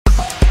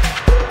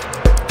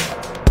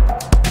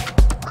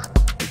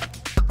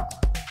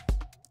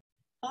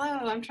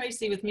I'm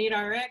Tracy with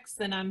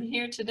MeatRx, and I'm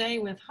here today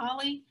with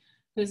Holly,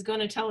 who's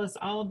going to tell us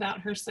all about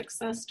her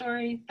success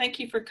story. Thank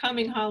you for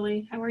coming,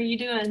 Holly. How are you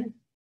doing?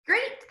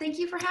 Great. Thank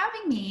you for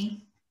having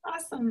me.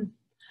 Awesome.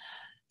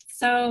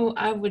 So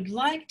I would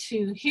like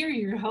to hear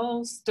your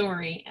whole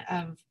story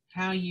of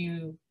how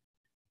you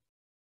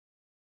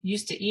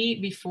used to eat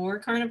before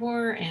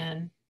carnivore.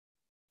 And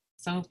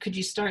so could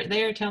you start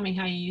there? Tell me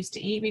how you used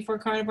to eat before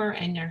carnivore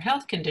and your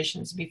health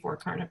conditions before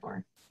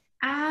carnivore.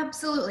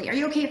 Absolutely. Are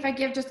you okay if I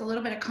give just a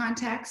little bit of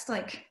context,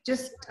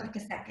 just like a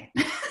second?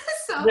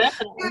 So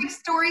Definitely.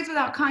 stories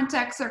without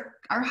context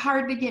are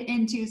hard to get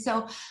into.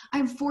 So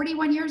I'm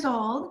 41 years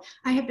old.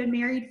 I have been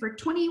married for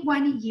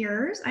 21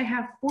 years. I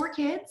have 4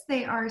 kids.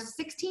 They are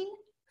 16,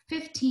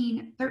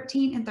 15,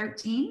 13, and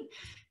 13.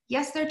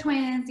 Yes, they're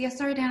twins. Yes,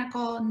 they're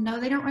identical. No,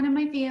 they don't run in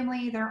my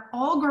family. They're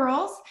all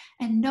girls.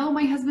 And no,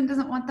 my husband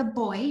doesn't want the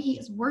boy. He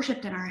is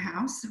worshipped in our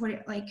house.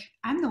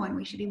 I'm the one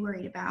we should be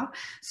worried about.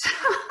 So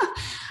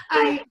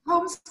I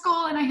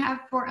homeschool, and I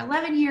have for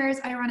 11 years.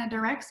 I run a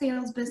direct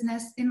sales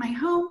business in my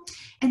home.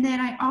 And then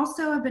I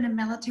also have been a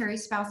military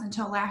spouse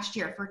until last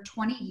year for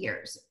 20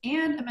 years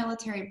and a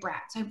military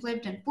brat. So I've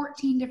lived in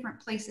 14 different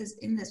places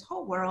in this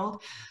whole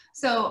world.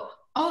 So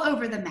all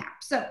over the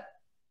map. So,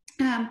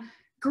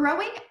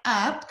 growing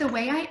up, the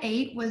way I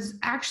ate was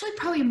actually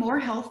probably more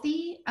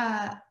healthy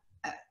at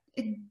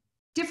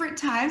different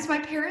times. My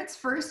parents'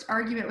 first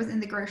argument was in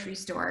the grocery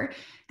store.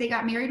 They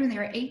got married when they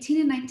were 18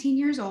 and 19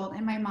 years old,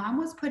 and my mom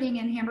was putting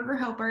in hamburger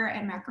helper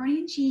and macaroni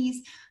and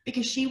cheese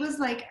because she was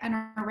like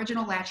an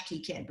original latchkey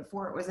kid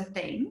before it was a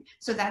thing.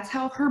 So that's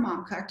how her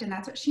mom cooked, and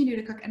that's what she knew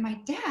to cook. And my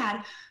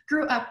dad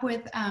grew up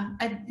with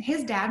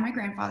his dad, my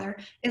grandfather,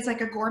 is like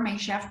a gourmet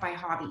chef by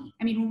hobby.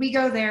 I mean, when we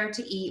go there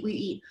to eat, we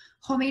eat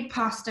homemade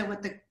pasta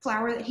with the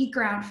flour that he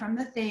ground from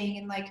the thing,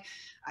 and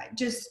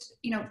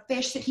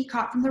fish that he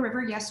caught from the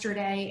river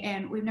yesterday.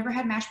 And we've never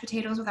had mashed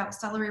potatoes without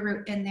celery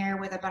root in there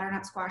with a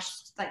butternut squash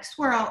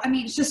swirl. I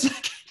mean, it's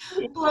just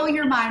blow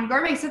your mind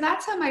gourmet. So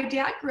that's how my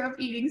dad grew up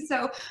eating.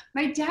 So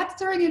my dad's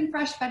throwing in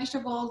fresh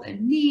vegetables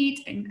and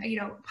meat and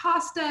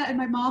pasta, and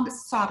my mom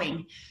is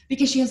sobbing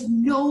because she has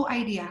no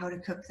idea how to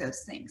cook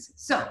those things.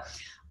 So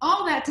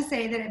all that to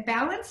say that it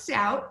balanced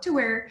out to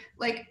where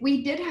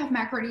we did have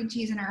macaroni and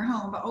cheese in our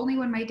home, but only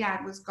when my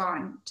dad was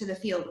gone to the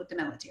field with the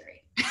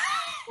military.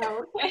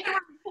 Oh, okay.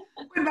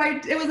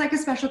 It was like a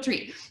special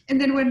treat.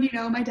 And then when,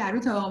 my dad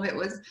was home, it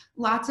was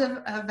lots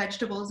of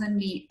vegetables and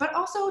meat, but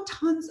also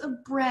tons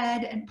of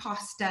bread and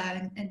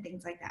pasta and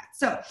things like that.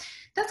 So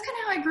that's kind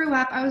of how I grew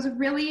up. I was a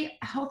really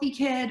healthy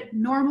kid,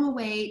 normal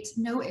weight,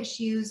 no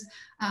issues.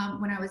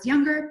 When I was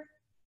younger,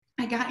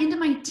 I got into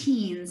my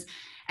teens.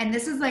 And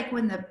this is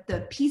when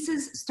the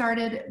pieces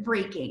started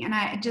breaking, and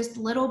I just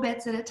little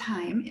bits at a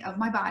time of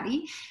my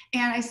body.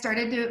 And I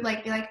started to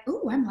be like,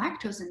 ooh, I'm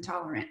lactose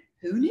intolerant.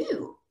 Who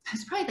knew?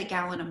 That's probably the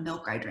gallon of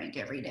milk I drank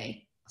every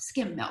day,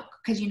 skim milk,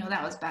 because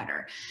that was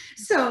better.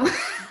 So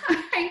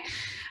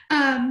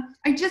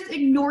I just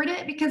ignored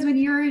it, because when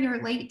you're in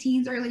your late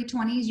teens, early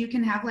 20s, you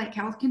can have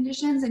health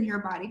conditions and your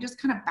body just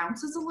kind of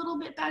bounces a little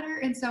bit better.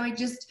 And so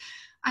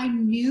I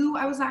knew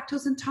I was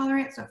lactose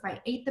intolerant. So if I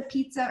ate the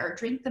pizza or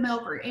drank the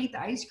milk or ate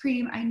the ice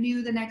cream, I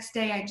knew the next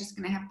day I just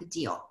going to have to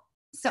deal.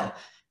 So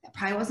that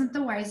probably wasn't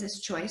the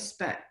wisest choice,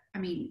 but I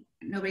mean,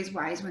 nobody's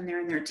wise when they're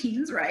in their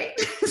teens, right?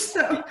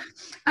 So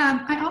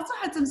I also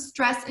had some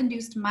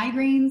stress-induced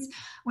migraines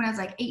when I was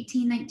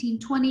 18, 19,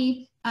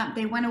 20.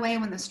 They went away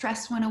when the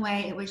stress went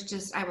away. It was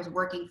just, I was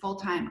working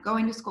full-time,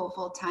 going to school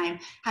full-time,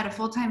 had a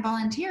full-time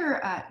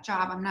volunteer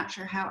job. I'm not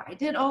sure how I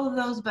did all of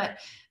those, but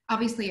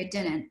obviously I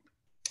didn't.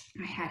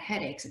 I had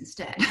headaches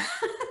instead.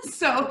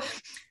 So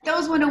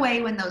those went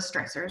away when those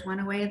stressors went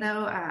away,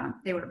 though.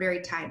 They were very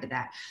tied to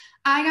that.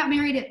 I got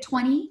married at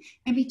 20,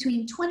 and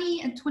between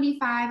 20 and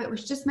 25, it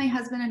was just my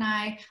husband and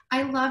I.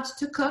 I loved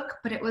to cook,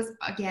 but it was,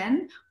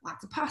 again,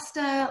 lots of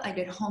pasta. I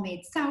did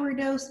homemade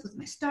sourdough with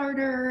my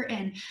starter,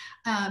 and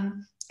I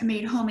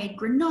made homemade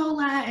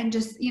granola, and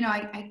just,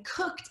 I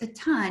cooked a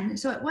ton.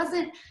 So it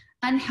wasn't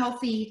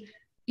unhealthy,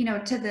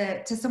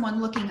 to someone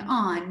looking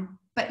on.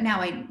 But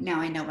now I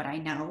know what I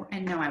know,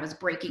 and know I was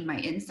breaking my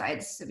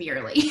insides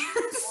severely.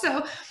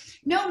 So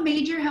no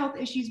major health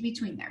issues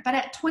between there. But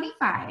at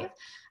 25,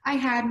 I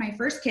had my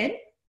first kid.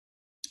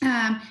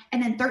 And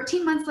then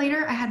 13 months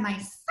later, I had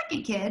my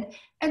second kid.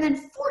 And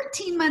then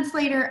 14 months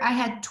later, I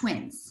had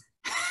twins.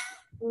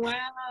 Wow.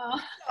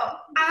 So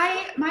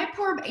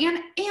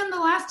and the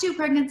last 2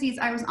 pregnancies,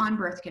 I was on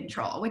birth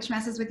control, which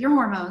messes with your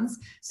hormones.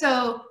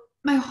 So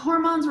my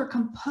hormones were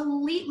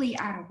completely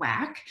out of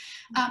whack.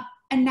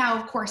 And now,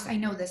 of course, I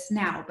know this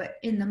now, but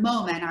in the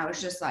moment, I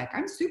was just like,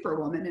 I'm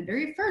superwoman and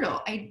very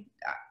fertile.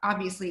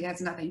 Obviously, it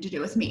has nothing to do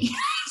with me.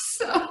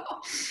 So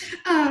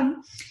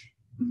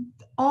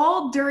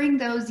all during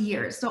those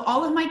years, so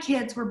all of my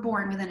kids were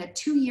born within a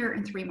 2-year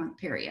and 3-month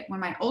period. When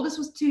my oldest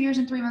was 2 years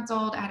and 3 months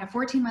old, I had a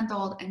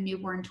 14-month-old and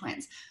newborn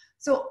twins.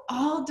 So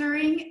all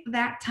during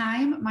that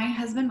time, my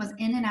husband was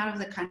in and out of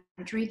the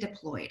country,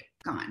 deployed,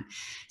 gone.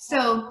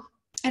 So,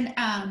 and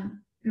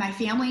my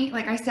family,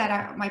 like I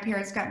said, my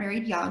parents got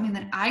married young, and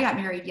then I got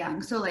married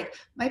young. So like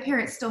my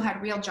parents still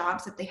had real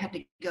jobs that they had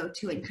to go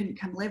to and couldn't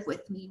come live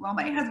with me while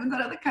my husband's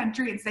out of the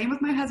country. And same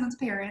with my husband's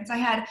parents. I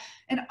had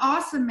an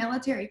awesome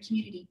military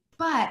community,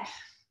 but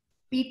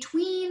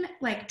between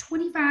like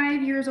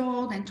 25 years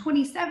old and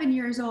 27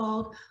 years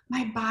old,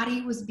 my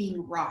body was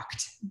being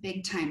rocked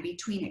big time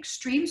between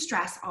extreme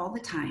stress all the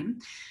time.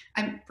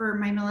 For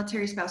my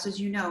military spouses,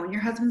 you know, when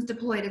your husband's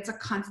deployed, it's a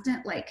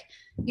constant, like,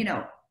 you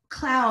know,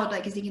 cloud,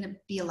 like, is he going to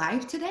be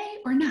alive today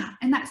or not?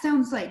 And that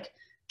sounds like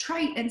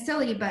trite and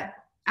silly, but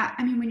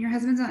I mean, when your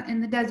husband's in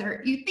the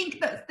desert, you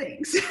think those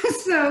things.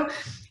 So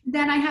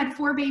then I had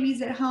 4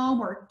 babies at home,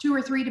 or 2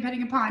 or 3,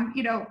 depending upon,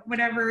 you know,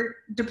 whatever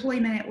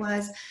deployment it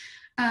was.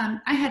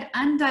 I had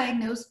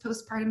undiagnosed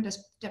postpartum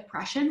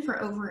depression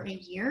for over a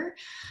year.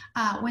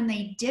 When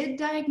they did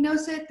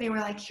diagnose it, they were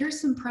like, here's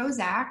some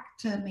Prozac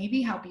to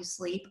maybe help you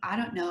sleep. I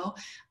don't know.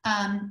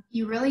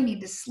 You really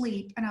need to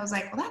sleep. And I was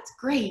like, well, that's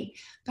great,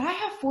 but I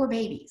have 4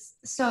 babies,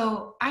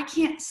 so I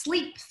can't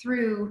sleep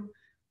through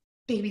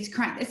babies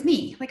crying. It's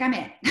me, like I'm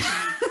it.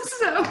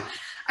 So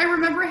I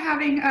remember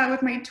having,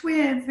 with my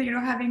twins, you know,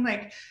 having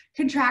like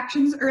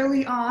contractions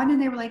early on,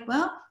 and they were like,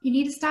 well, you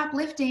need to stop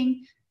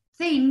lifting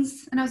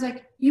things. And I was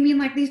like, you mean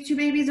like these 2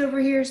 babies over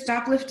here,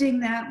 stop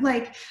lifting that?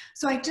 Like,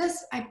 so I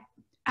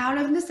out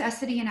of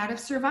necessity and out of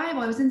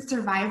survival, I was in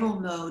survival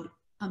mode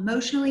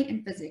emotionally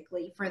and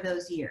physically for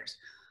those years.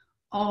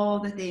 All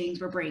the things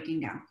were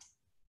breaking down.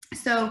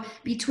 So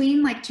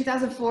between like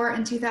 2004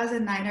 and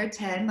 2009 or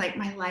 10, like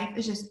my life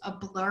is just a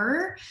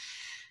blur.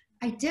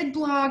 I did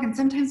blog, and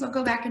sometimes I'll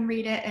go back and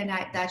read it, and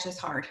that's just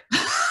hard.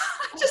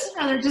 I'd just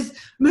rather just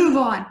move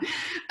on.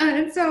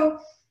 And so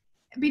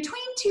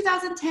between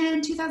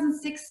 2010,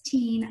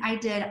 2016, I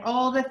did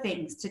all the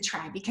things to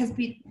try, because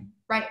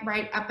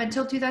right up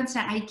until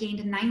 2010, I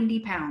gained 90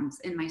 pounds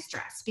in my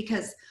stress,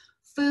 because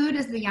food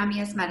is the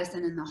yummiest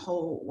medicine in the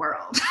whole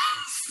world.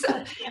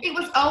 So it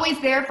was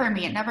always there for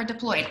me. It never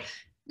deployed.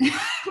 It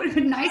would have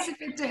been nice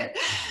if it did.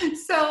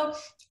 So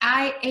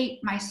I ate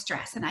my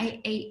stress, and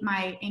I ate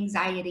my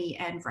anxiety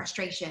and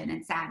frustration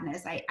and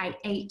sadness. I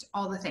ate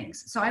all the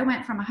things. So I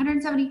went from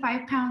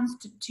 175 pounds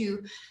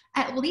to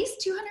at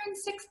least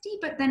 260,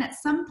 but then at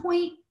some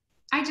point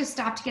I just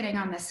stopped getting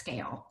on the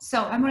scale.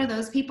 So I'm one of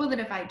those people that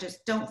if I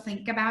just don't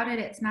think about it,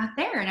 it's not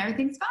there and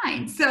everything's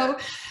fine. So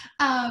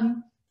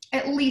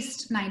at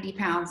least 90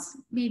 pounds,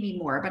 maybe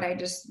more, but I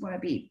just want to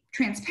be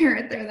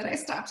transparent there that I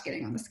stopped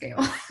getting on the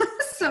scale.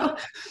 So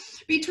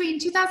between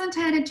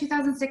 2010 and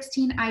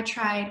 2016, I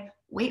tried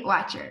Weight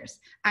Watchers.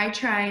 I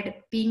tried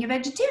being a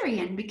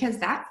vegetarian because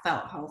that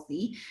felt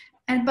healthy.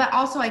 But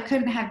also I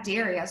couldn't have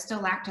dairy. I was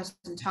still lactose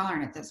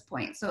intolerant at this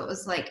point. So it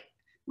was like,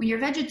 when you're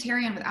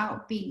vegetarian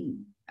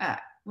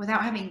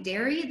without having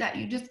dairy, that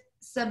you just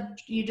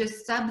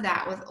sub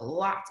that with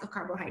lots of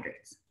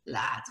carbohydrates,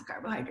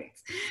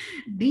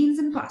 beans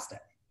and pasta.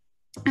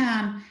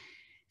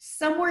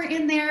 Somewhere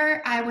in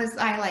there, I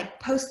like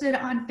posted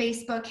on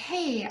Facebook,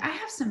 hey, I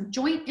have some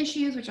joint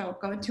issues, which I'll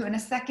go into in a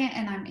second,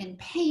 and I'm in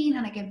pain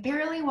and I can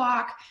barely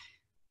walk.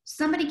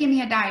 Somebody give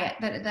me a diet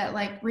that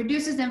like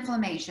reduces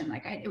inflammation.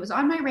 Like it was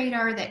on my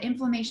radar that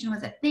inflammation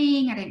was a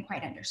thing. I didn't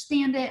quite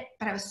understand it,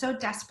 but I was so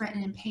desperate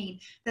and in pain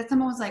that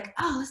someone was like,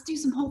 oh, let's do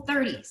some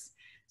Whole30s.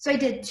 So I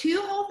did 2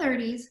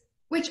 Whole30s,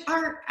 which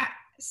are,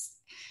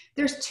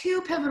 there's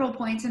 2 pivotal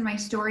points in my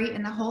story,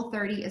 and the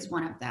Whole30 is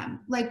one of them.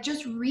 Like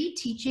just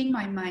reteaching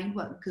my mind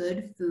what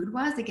good food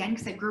was, again,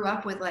 because I grew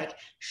up with like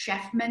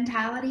chef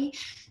mentality,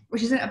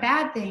 which isn't a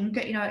bad thing.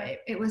 You know,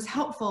 it was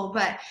helpful,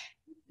 but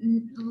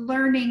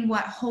learning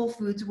what whole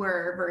foods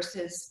were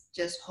versus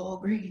just whole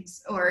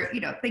grains or,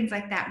 you know, things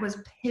like that was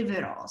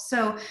pivotal.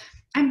 So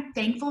I'm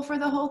thankful for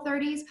the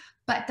Whole30s,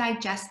 but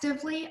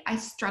digestively, I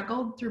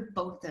struggled through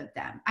both of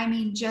them. I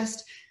mean,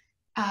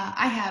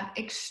 I have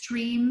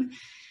extreme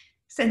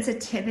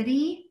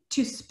sensitivity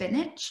to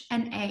spinach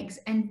and eggs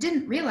and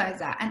didn't realize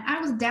that. And I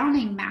was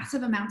downing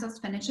massive amounts of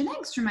spinach and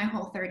eggs through my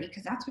Whole30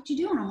 because that's what you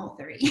do on a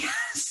Whole30.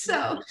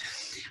 So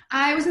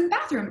I was in the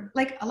bathroom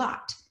like a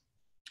lot.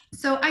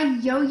 So I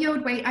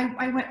yo-yoed weight.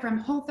 I went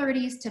from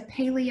Whole30s to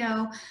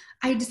paleo.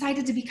 I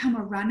decided to become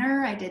a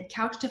runner. I did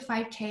couch to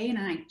 5K and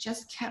I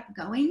just kept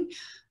going,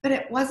 but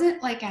it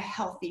wasn't like a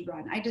healthy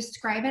run. I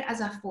describe it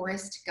as a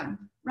Forrest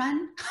Gump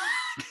run.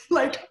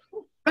 Like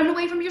run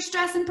away from your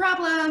stress and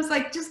problems,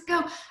 like just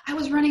go. I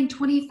was running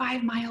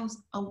 25 miles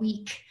a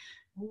week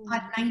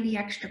on 90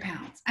 extra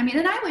pounds. I mean,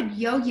 and I would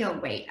yo-yo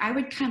weight. I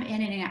would come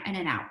in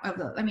and out of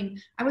those. I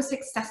mean, I was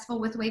successful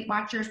with Weight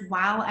Watchers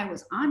while I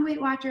was on Weight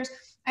Watchers.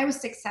 I was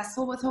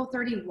successful with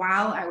Whole30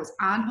 while I was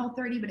on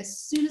Whole30, but as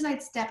soon as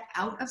I'd step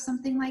out of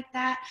something like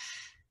that,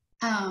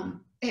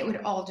 it would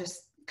all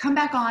just come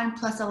back on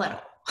plus a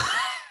little.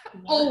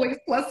 Always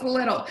plus a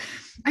little.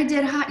 I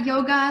did hot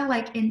yoga,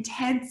 like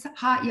intense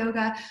hot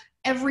yoga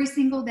every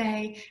single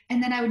day.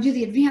 And then I would do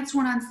the advanced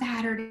one on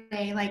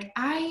Saturday. Like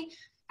I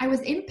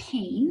was in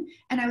pain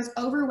and I was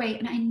overweight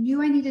and I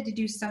knew I needed to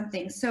do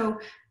something. So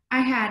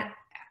I had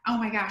oh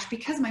my gosh,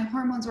 because my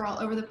hormones were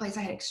all over the place,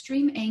 I had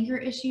extreme anger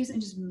issues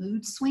and just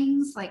mood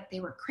swings. Like they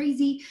were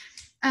crazy.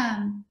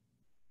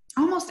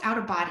 Almost out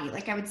of body.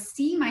 Like I would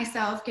see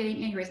myself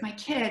getting angry with my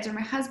kids or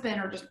my husband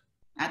or just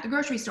at the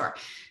grocery store.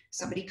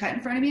 Somebody cut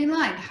in front of me in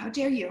line. How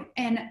dare you?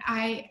 And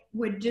I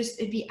would just,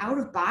 it'd be out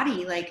of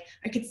body. Like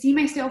I could see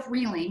myself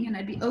reeling and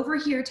I'd be over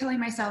here telling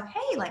myself,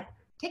 hey, like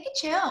take a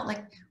chill,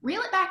 like reel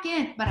it back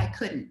in, but I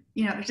couldn't,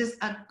 you know, it's just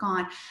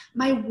gone.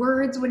 My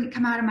words wouldn't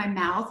come out of my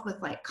mouth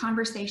with like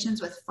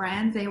conversations with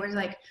friends. They were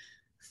like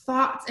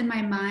thoughts in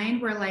my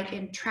mind were like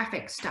in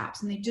traffic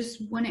stops and they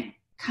just wouldn't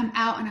come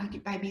out,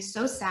 and I'd be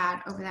so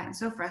sad over that and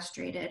so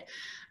frustrated.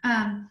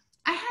 I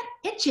had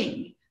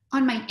itching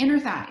on my inner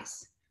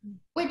thighs,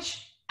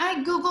 which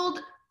I Googled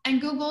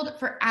and Googled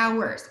for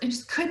hours and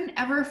just couldn't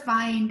ever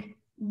find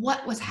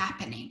what was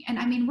happening. And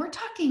I mean, we're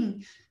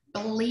talking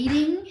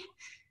bleeding,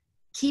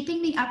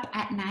 keeping me up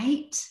at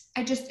night.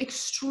 I just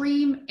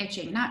extreme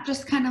itching, not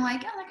just kind of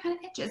like, oh, that kind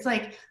of itches.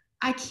 Like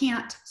I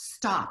can't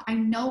stop. I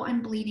know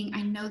I'm bleeding.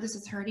 I know this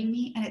is hurting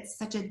me. And it's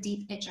such a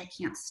deep itch. I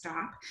can't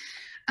stop.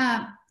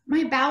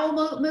 My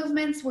bowel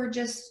movements were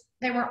just,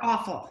 they were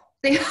awful.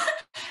 They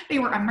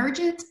were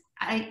emergent.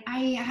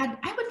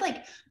 I would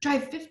like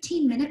drive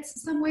 15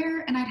 minutes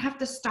somewhere and I'd have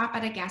to stop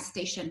at a gas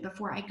station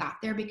before I got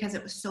there because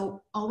it was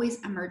so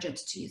always emergent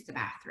to use the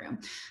bathroom.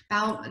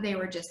 They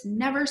were just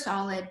never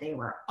solid. They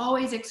were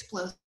always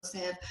explosive.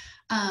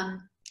 I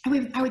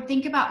would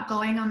think about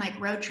going on like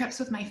road trips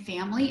with my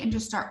family and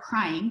just start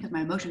crying because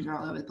my emotions are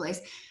all over the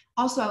place.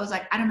 Also, I was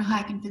like, I don't know how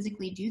I can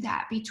physically do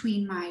that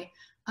between my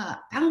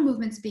bowel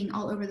movements being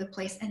all over the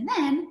place. And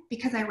then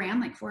because I ran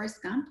like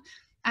Forrest Gump,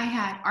 I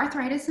had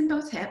arthritis in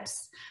both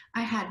hips.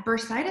 I had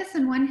bursitis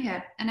in one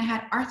hip and I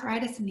had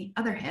arthritis in the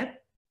other hip,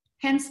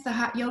 hence the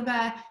hot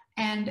yoga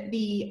and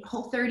the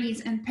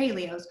Whole30s and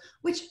paleos,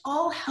 which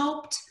all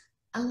helped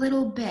a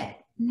little bit.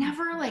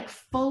 Never like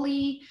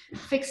fully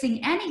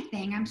fixing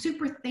anything. I'm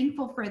super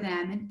thankful for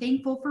them and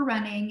thankful for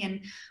running and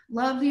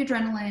love the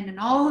adrenaline and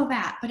all of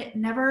that, but it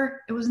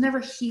was never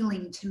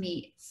healing to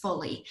me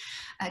fully.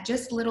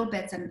 Just little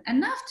bits and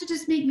enough to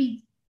just make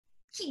me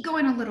keep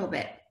going a little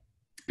bit.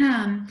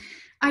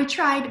 I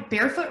tried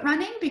barefoot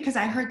running because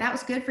I heard that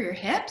was good for your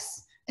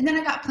hips. And then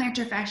I got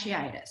plantar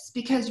fasciitis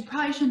because you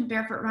probably shouldn't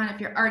barefoot run if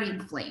you're already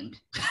inflamed.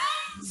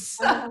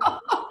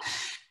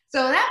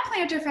 So that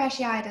plantar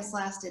fasciitis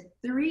lasted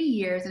 3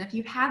 years. And if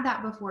you've had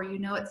that before, you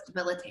know it's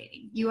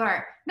debilitating.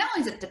 Not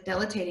only is it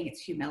debilitating,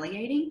 it's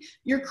humiliating.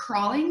 You're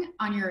crawling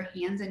on your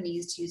hands and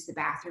knees to use the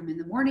bathroom in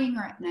the morning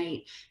or at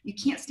night. You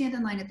can't stand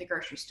in line at the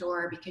grocery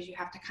store because you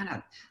have to kind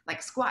of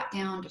like squat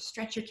down to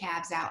stretch your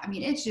calves out. I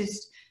mean, it's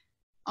just,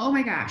 oh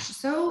my gosh,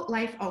 so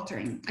life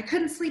altering. I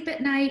couldn't sleep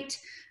at night,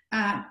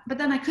 but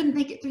then I couldn't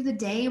make it through the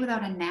day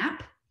without a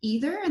nap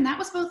either. And that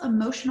was both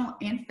emotional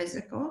and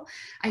physical.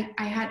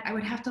 I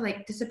would have to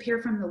like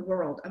disappear from the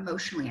world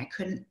emotionally. I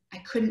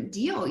couldn't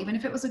deal, even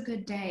if it was a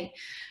good day.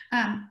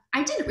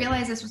 I didn't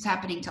realize this was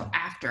happening till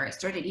after I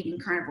started eating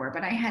carnivore,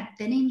 but I had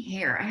thinning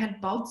hair. I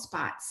had bald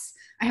spots.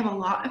 I have a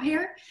lot of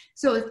hair.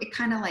 So it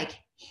kind of like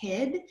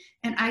hid.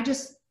 And I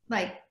just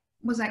like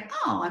was like,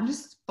 oh, I'm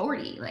just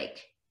 40.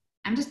 Like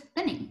I'm just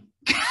thinning.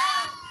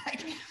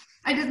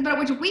 But it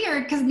was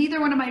weird because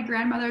neither one of my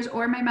grandmothers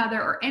or my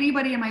mother or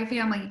anybody in my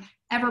family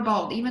ever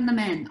bald. Even the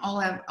men all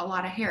have a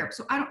lot of hair.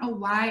 So I don't know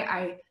why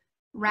I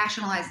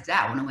rationalized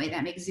that one away.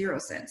 That makes zero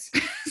sense.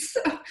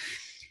 So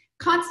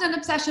constant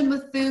obsession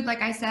with food.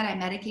 Like I said, I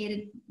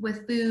medicated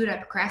with food. I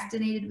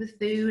procrastinated with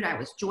food. I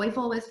was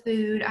joyful with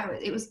food.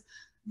 It was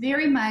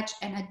very much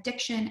an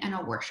addiction and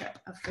a worship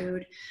of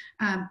food.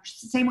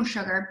 Same with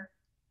sugar.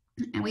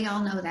 And we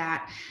all know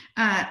that.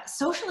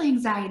 Social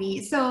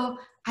anxiety. So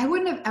I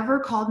wouldn't have ever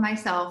called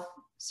myself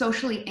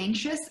socially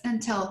anxious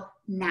until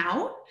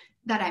now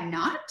that I'm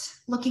not.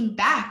 Looking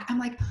back, I'm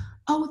like,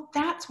 oh,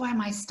 that's why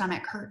my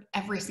stomach hurt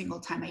every single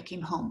time I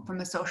came home from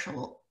a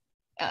social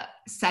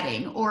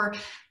setting or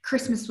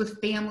Christmas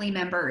with family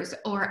members,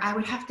 or I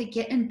would have to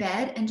get in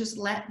bed and just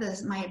let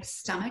my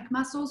stomach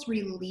muscles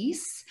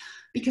release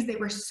because they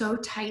were so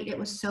tight. It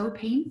was so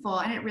painful.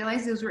 I didn't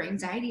realize those were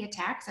anxiety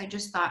attacks. I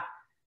just thought,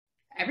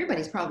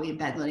 everybody's probably in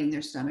bed letting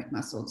their stomach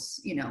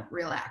muscles,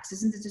 relax.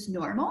 Isn't this just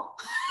normal?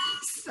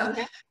 So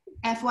okay.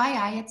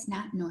 FYI, it's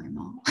not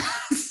normal.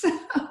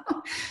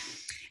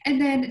 And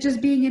then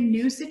just being in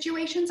new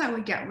situations, I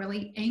would get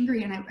really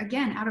angry. And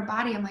again, out of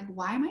body, I'm like,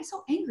 why am I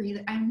so angry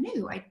that I'm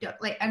new?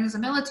 And as a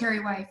military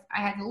wife,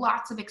 I had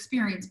lots of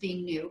experience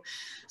being new.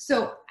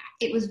 So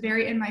it was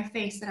very in my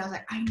face that I was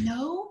like, I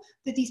know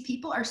that these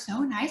people are so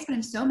nice, but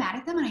I'm so mad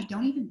at them and I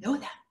don't even know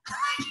them.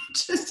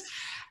 Just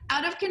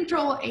out of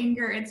control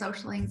anger and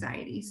social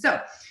anxiety. So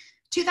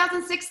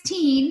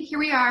 2016, here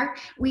we are.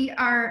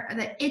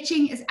 The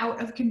itching is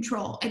out of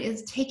control. It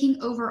is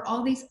taking over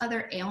all these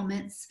other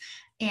ailments,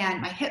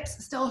 and my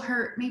hips still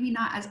hurt, maybe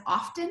not as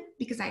often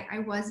because I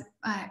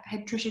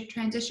had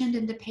transitioned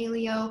into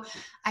paleo.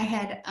 I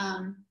had,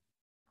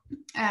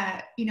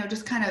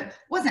 just kind of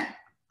wasn't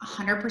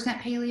 100%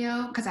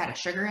 paleo because I had a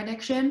sugar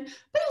addiction,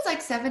 but it was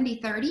like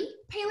 70-30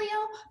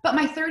 paleo, but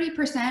my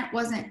 30%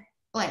 wasn't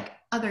like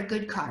other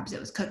good carbs. It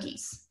was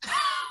cookies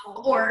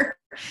or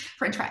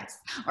French fries,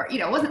 or, you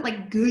know, it wasn't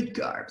like good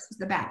carbs, it was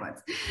the bad ones.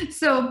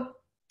 So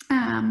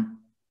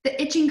the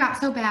itching got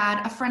so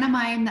bad. A friend of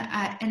mine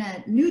in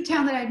a new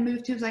town that I'd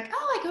moved to was like,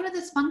 oh, I go to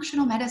this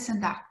functional medicine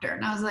doctor.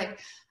 And I was like,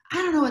 I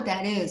don't know what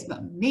that is,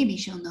 but maybe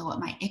she'll know what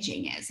my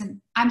itching is. And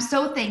I'm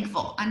so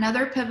thankful.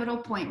 Another pivotal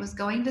point was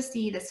going to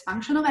see this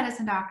functional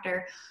medicine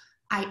doctor.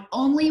 I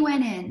only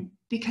went in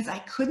because I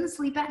couldn't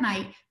sleep at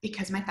night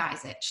because my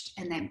thighs itched.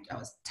 And then I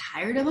was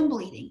tired of them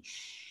bleeding.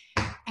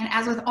 And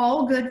as with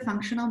all good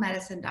functional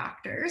medicine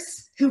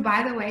doctors, who,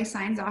 by the way,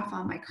 signs off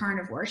on my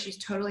Carnivore,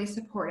 she's totally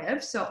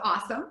supportive, so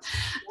awesome.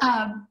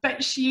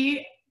 But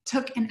she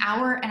took an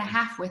hour and a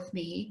half with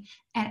me,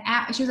 and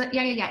she was like,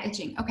 yeah,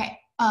 itching. Okay,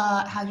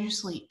 how's your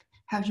sleep?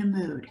 How's your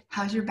mood?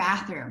 How's your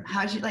bathroom?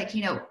 How's your, like,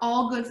 you know,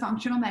 all good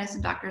functional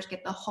medicine doctors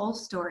get the whole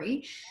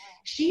story.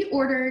 She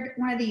ordered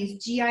one of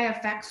these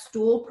GIFX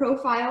stool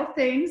profile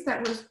things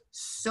that was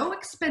so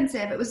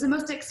expensive. It was the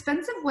most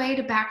expensive way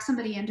to back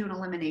somebody into an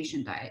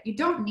elimination diet. You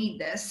don't need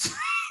this.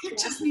 You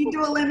just need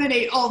to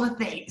eliminate all the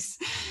things.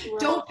 Right.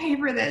 Don't pay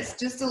for this.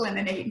 Just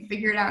eliminate and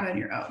figure it out on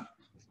your own.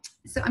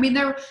 So, I mean,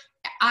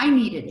 I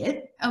needed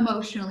it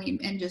emotionally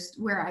and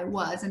just where I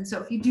was. And so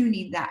if you do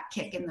need that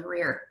kick in the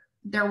rear,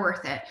 they're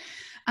worth it.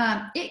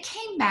 It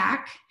came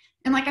back.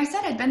 And like I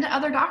said, I'd been to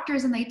other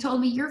doctors and they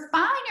told me, you're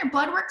fine, your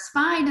blood work's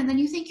fine. And then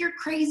you think you're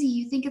crazy.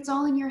 You think it's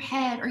all in your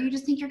head, or you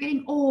just think you're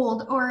getting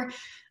old, or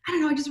I don't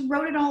know, I just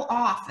wrote it all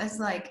off as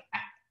like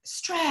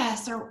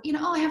stress, or, you know,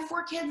 oh, I have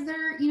 4 kids.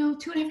 They're, you know,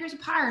 2.5 years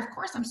apart. Of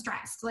course I'm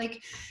stressed.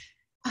 Like,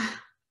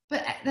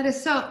 but that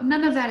is so,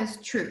 none of that is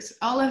truth.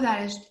 All of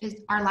that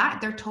is our lie.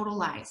 They're total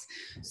lies.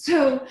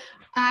 So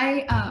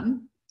I,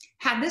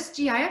 had this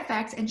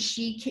GIFX, and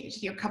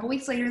she a couple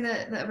weeks later,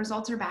 the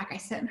results are back. I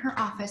sit in her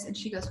office and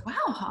she goes, wow,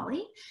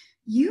 Holly,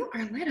 you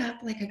are lit up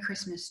like a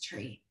Christmas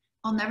tree.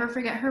 I'll never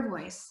forget her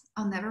voice.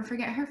 I'll never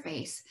forget her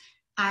face.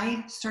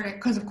 I started,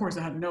 because of course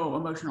I had no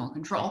emotional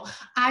control.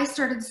 I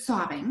started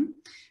sobbing,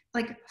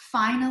 like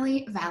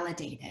finally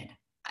validated.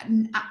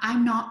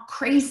 I'm not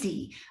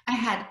crazy. I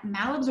had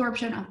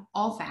malabsorption of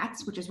all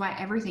fats, which is why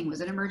everything was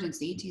an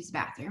emergency to use the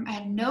bathroom. I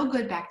had no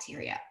good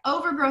bacteria,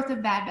 overgrowth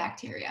of bad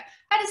bacteria.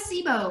 I had a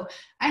SIBO.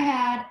 I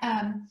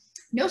had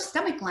no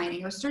stomach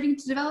lining. I was starting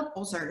to develop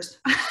ulcers.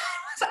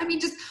 So, I mean,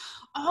 just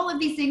all of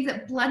these things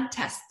that blood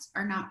tests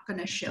are not going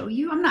to show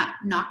you. I'm not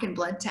knocking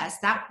blood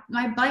tests.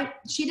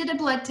 She did a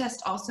blood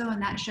test also,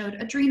 and that showed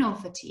adrenal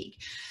fatigue.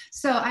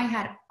 So I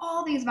had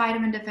all these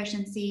vitamin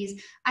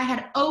deficiencies. I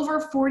had over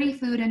 40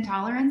 food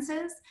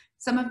intolerances.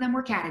 Some of them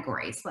were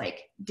categories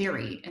like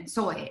dairy and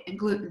soy and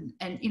gluten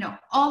and, you know,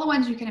 all the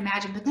ones you can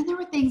imagine. But then there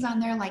were things on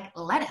there like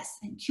lettuce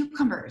and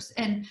cucumbers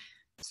and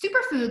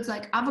superfoods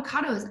like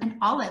avocados and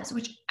olives,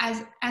 which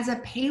as a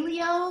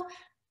paleo,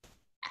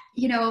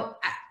 you know,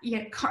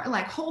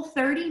 like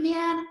Whole30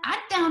 man,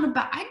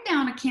 I'd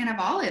down a can of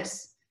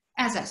olives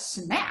as a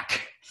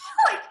snack.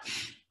 Like,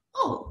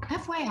 oh,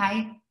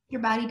 FYI,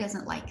 your body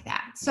doesn't like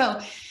that. So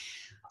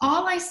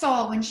all I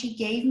saw when she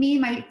gave me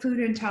my food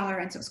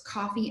intolerance was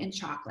coffee and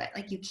chocolate.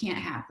 Like, you can't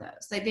have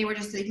those. Like, they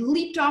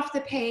leaped off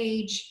the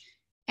page.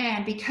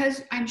 And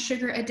because I'm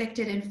sugar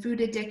addicted and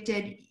food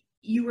addicted,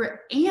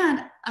 and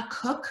a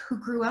cook who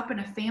grew up in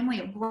a family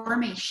of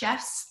gourmet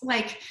chefs,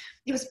 like,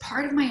 it was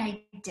part of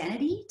my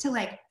identity to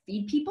like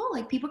feed people.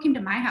 Like, people came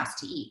to my house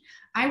to eat.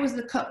 I was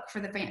the cook for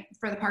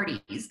the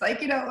parties.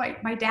 Like, you know,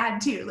 like my dad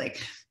too.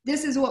 Like,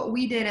 this is what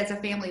we did as a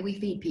family.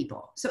 We feed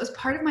people. So it was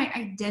part of my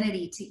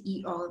identity to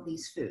eat all of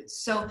these foods.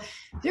 So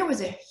there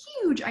was a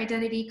huge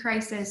identity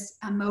crisis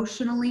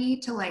emotionally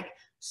to like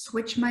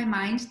switch my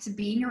mind to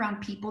being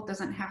around people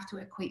doesn't have to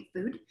equate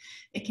food.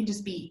 It can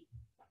just be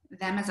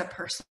them as a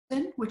person,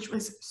 which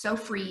was so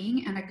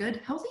freeing and a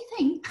good, healthy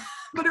thing,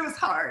 but it was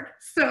hard.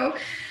 So,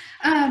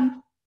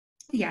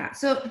 yeah,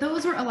 so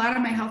those were a lot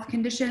of my health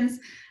conditions.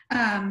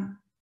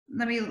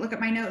 Let me look at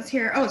my notes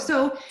here. Oh,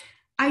 so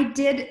I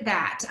did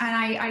that and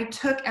I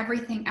took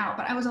everything out,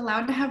 but I was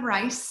allowed to have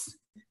rice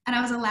and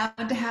I was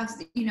allowed to have,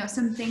 you know,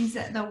 some things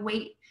that the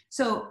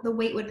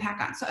weight would pack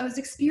on. So I was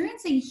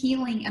experiencing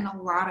healing in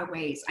a lot of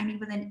ways. I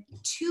mean, within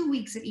 2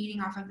 weeks of eating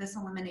off of this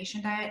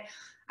elimination diet,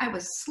 I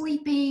was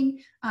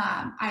sleeping.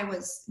 I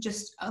was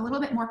just a little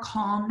bit more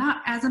calm,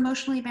 not as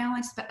emotionally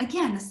balanced, but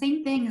again, the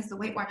same thing as the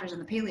Weight Watchers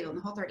and the Paleo and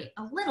the Whole30,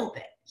 a little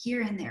bit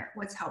here and there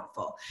was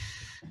helpful.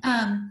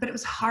 But it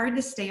was hard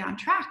to stay on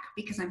track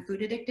because I'm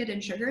food addicted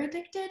and sugar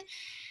addicted.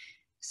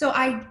 So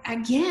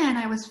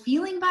I was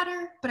feeling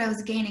better, but I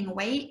was gaining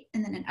weight.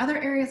 And then in other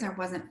areas, I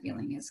wasn't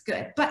feeling as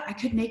good, but I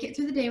could make it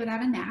through the day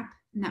without a nap.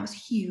 And that was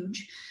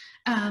huge.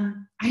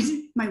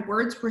 My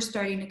words were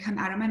starting to come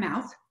out of my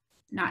mouth,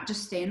 not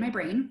just stay in my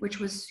brain, which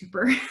was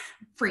super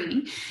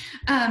freeing.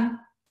 And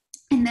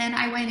then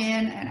I went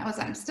in and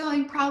I'm still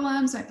having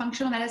problems. So I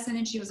functional medicine,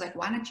 and she was like,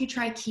 why don't you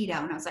try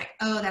keto? And I was like,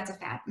 oh, that's a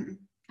fad.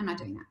 I'm not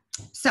doing that.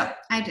 So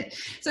I did.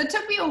 So it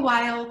took me a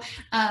while.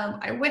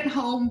 I went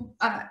home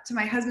to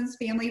my husband's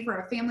family for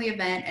a family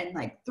event, and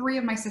like 3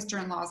 of my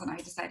sister-in-laws and I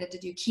decided to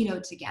do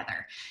keto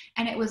together.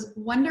 And it was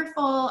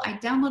wonderful. I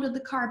downloaded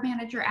the Carb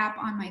Manager app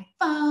on my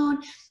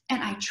phone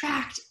and I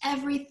tracked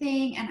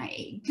everything and I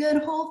ate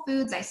good whole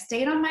foods. I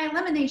stayed on my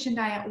elimination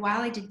diet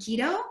while I did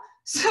keto.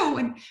 So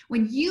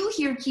when you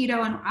hear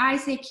keto and I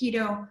say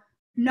keto,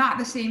 not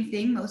the same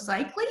thing, most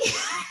likely.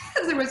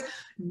 There was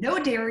no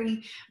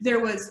dairy. There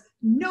was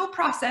no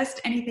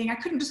processed anything. I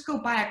couldn't just go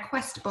buy a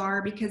Quest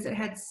bar because it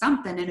had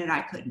something in it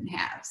I couldn't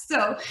have.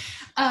 So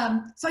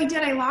I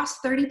did. I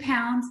lost 30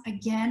 pounds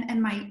again,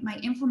 and my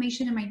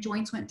inflammation in my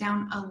joints went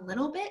down a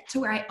little bit to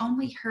where I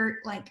only hurt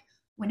like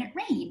when it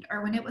rained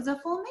or when it was a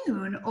full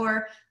moon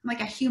or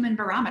like a human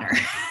barometer.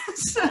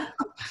 So,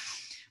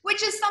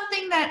 which is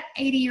something that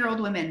 80-year-old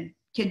women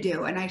can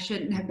do, and I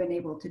shouldn't have been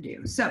able to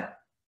do. So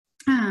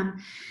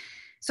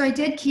I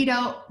did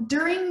keto.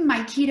 During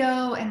my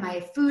keto and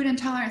my food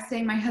intolerance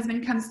thing, my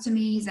husband comes to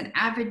me. He's an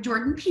avid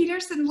Jordan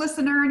Peterson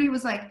listener. And he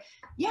was like,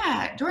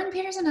 yeah, Jordan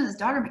Peterson and his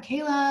daughter,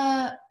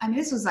 Michaela. I mean,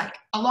 this was like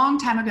a long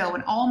time ago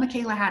when all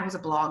Michaela had was a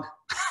blog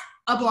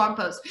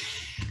post.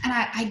 And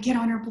I get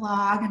on her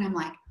blog and I'm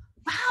like,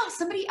 wow,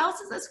 somebody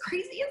else is as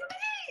crazy as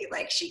me.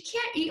 Like, she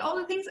can't eat all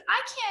the things I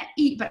can't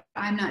eat, but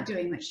I'm not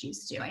doing what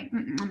she's doing.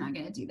 I'm not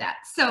going to do that.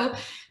 So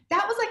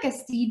that was like a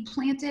seed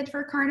planted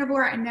for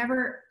carnivore. I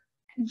never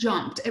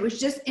jumped. It was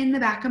just in the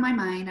back of my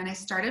mind, and I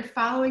started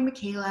following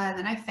Michaela, and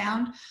then I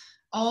found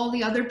all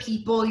the other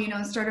people, you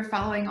know, started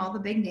following all the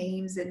big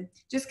names and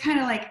just kind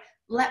of like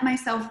let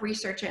myself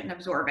research it and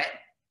absorb it.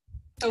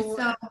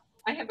 So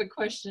I have a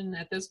question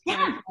at this point.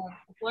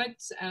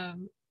 Yeah.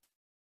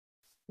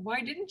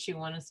 Why didn't you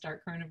want to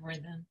start carnivore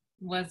then?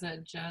 Was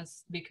it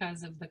just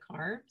because of the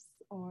carbs,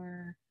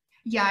 or?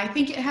 Yeah, I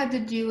think it had to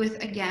do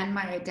with, again,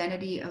 my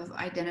identity of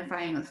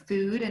identifying with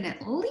food. And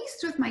at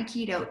least with my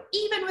keto,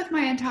 even with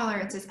my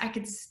intolerances, I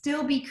could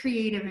still be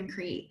creative and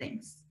create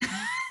things.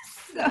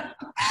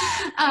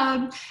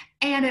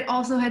 And it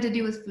also had to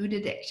do with food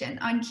addiction.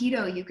 On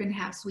keto, you can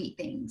have sweet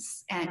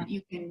things, and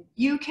you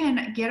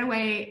can get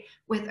away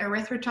with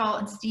erythritol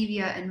and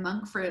stevia and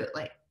monk fruit.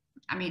 Like,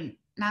 I mean,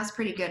 and I was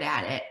pretty good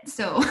at it.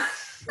 So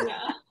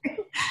yeah.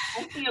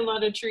 I see a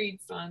lot of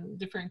treats on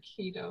different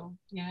keto.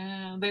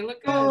 Yeah, they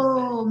look good.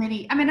 Oh,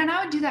 many. I mean, and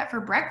I would do that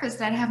for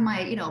breakfast. I'd have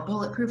my,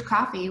 bulletproof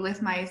coffee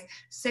with my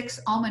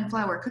 6 almond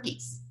flour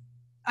cookies.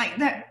 Like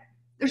that,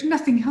 there's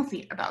nothing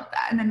healthy about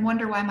that. And then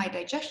wonder why my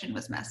digestion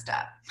was messed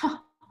up. Huh.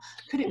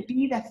 Could it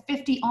be the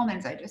 50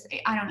 almonds I just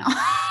ate? I don't know.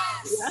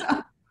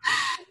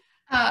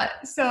 Yeah.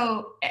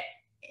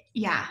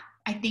 Yeah,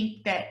 I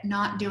think that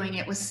not doing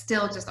it was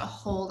still just a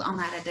hold on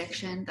that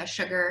addiction, the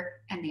sugar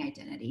and the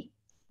identity.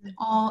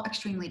 All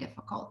extremely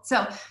difficult.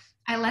 So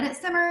I let it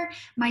simmer.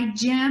 My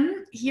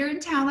gym here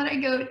in town that I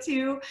go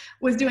to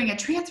was doing a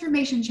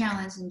transformation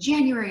challenge in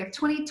January of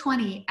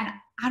 2020. And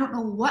I don't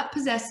know what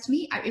possessed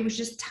me. It was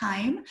just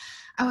time.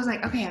 I was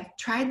like, okay, I've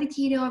tried the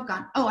keto.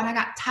 And I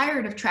got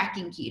tired of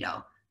tracking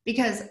keto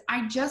because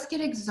I just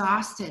get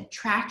exhausted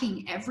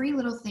tracking every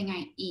little thing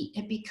I eat.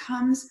 It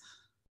becomes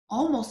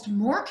almost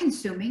more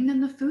consuming than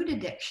the food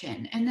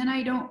addiction. And then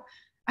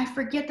I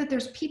forget that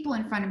there's people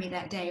in front of me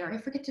that day, or I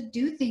forget to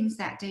do things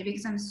that day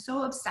because I'm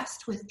so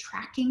obsessed with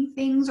tracking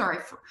things,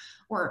 or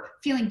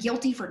feeling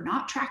guilty for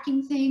not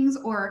tracking things,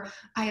 or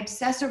I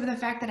obsess over the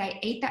fact that I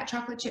ate that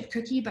chocolate chip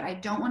cookie, but I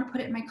don't want to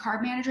put it in my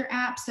Carb Manager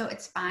app, so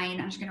it's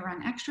fine. I'm just going to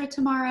run extra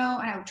tomorrow,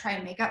 and I would try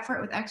to make up for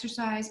it with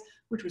exercise,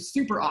 which was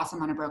super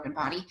awesome on a broken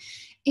body.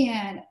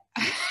 And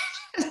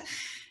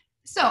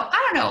so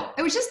I don't know,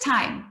 it was just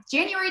time.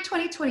 January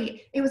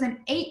 2020, it was an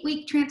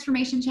 8-week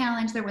transformation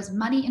challenge. There was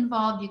money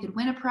involved. You could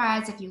win a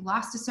prize if you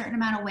lost a certain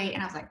amount of weight.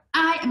 And I was like,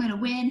 I am going to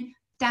win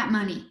that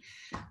money.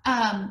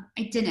 I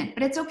didn't,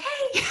 but it's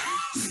okay.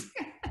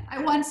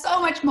 I won so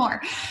much more.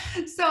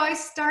 So I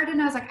started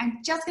and I was like, I'm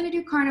just going to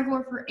do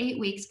carnivore for 8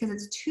 weeks because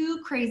it's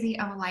too crazy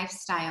of a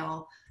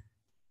lifestyle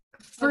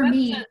for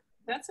me.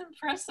 That's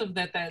impressive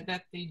that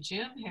the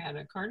gym had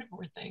a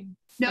carnivore thing.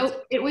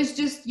 No, it was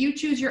just you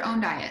choose your own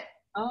diet.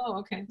 Oh,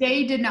 okay.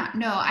 They did not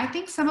know. I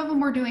think some of them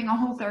were doing a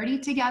Whole30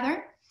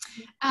 together.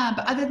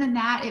 But other than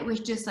that, it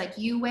was just like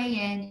you weigh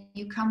in,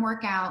 you come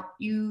work out,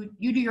 you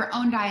do your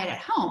own diet at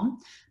home,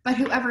 but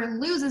whoever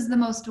loses the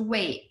most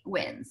weight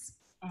wins.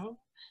 Oh.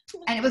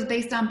 And it was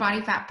based on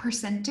body fat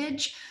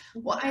percentage.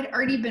 Well, I'd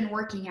already been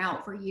working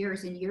out for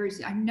years and years.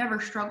 I've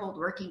never struggled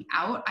working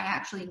out. I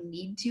actually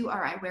need to,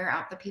 or I wear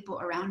out the people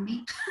around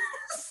me.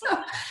 So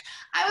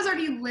I was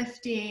already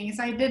lifting.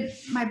 So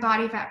my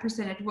body fat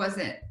percentage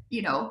wasn't,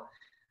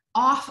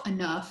 off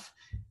enough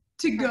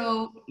to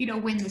go,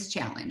 win this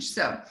challenge.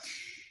 So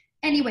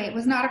anyway, it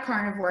was not a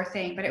carnivore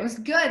thing, but it was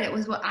good. It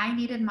was what I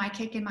needed, my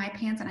kick in my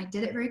pants. And I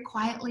did it very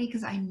quietly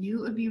because I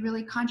knew it would be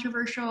really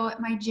controversial at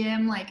my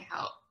gym, like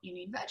how you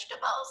need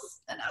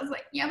vegetables. And I was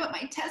like, yeah, but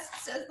my test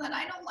says that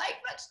I don't like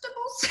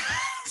vegetables.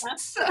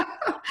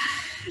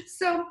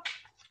 So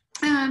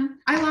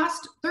I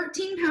lost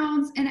 13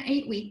 pounds in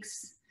 8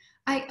 weeks.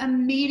 I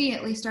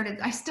immediately started,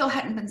 I still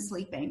hadn't been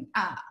sleeping.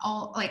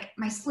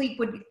 My sleep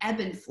would ebb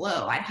and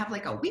flow. I'd have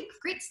like a week of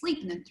great sleep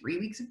and then 3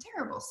 weeks of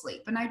terrible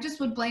sleep. And I just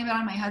would blame it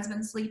on my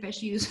husband's sleep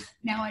issues.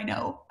 Now I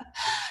know it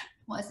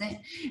wasn't.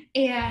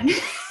 And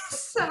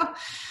so,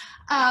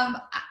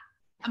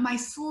 my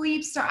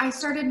sleep, I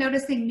started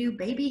noticing new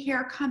baby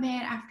hair come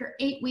in after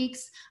 8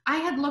 weeks. I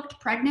had looked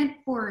pregnant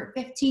for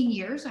 15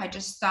 years. I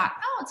just thought,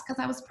 oh, it's because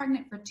I was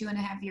pregnant for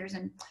 2.5 years.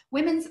 And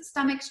women's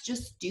stomachs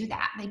just do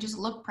that. They just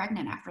look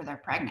pregnant after they're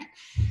pregnant.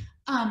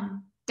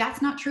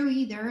 That's not true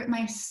either.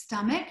 My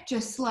stomach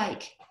just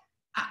like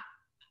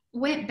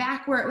went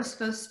back where it was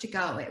supposed to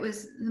go. It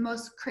was the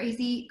most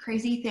crazy,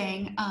 crazy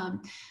thing.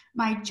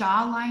 My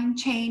jawline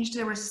changed.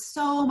 There was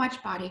so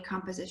much body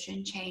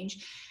composition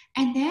change.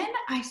 And then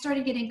I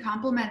started getting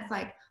compliments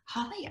like,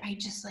 Holly, I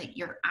just like,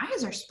 your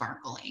eyes are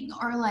sparkling,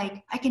 or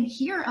like, I can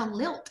hear a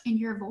lilt in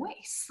your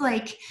voice.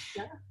 Like,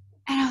 yeah.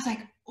 And I was like,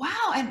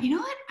 wow. And you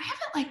know what? I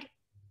haven't like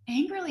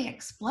angrily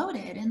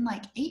exploded in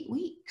like 8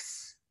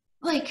 weeks.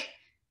 Like,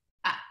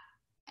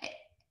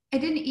 I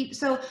didn't eat.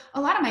 So a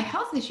lot of my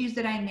health issues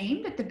that I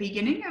named at the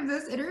beginning of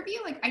this interview,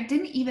 like I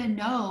didn't even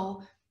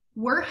know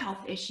were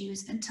health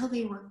issues until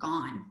they were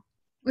gone,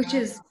 which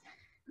is,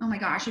 oh my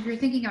gosh, if you're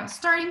thinking about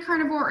starting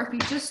carnivore, or if you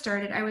just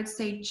started, I would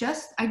say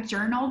I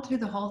journaled through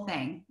the whole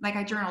thing. Like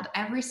I journaled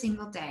every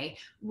single day,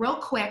 real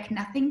quick,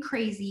 nothing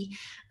crazy.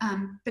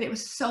 But it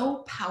was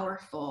so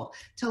powerful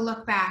to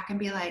look back and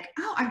be like,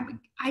 oh,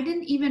 I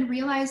didn't even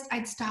realize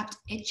I'd stopped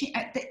itching.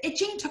 The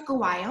itching took a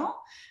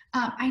while.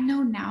 I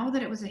know now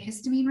that it was a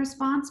histamine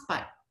response,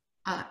 but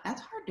that's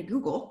hard to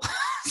Google.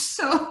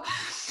 So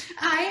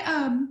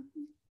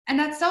and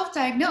that's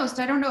self-diagnosed.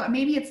 I don't know,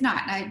 maybe it's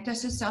not.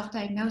 That's just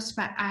self-diagnosed,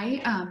 but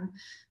I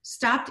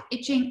stopped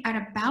itching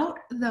at about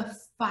the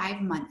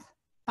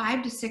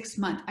 5 to 6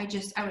 month.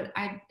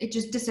 It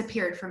just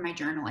disappeared from my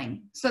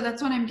journaling. So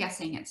that's when I'm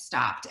guessing it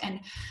stopped. And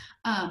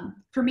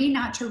for me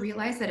not to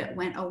realize that it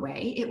went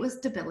away, it was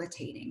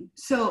debilitating.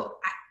 So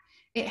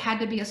it had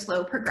to be a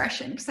slow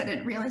progression because I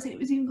didn't realize that it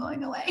was even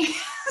going away.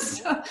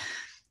 So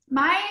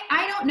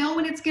I don't know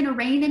when it's going to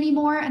rain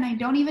anymore, and I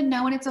don't even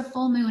know when it's a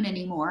full moon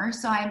anymore.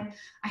 So I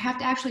have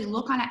to actually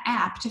look on an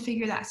app to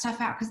figure that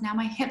stuff out, because now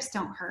my hips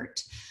don't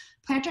hurt.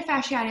 Plantar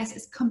fasciitis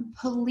is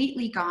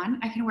completely gone.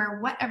 I can wear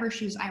whatever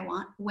shoes I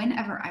want,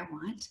 whenever I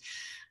want.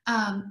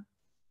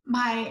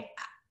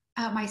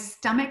 My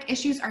stomach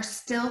issues are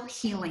still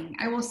healing.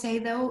 I will say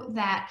though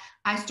that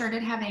I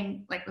started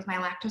having, like, with my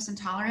lactose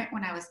intolerant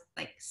when I was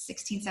like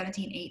 16,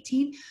 17,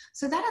 18.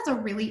 So that is a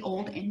really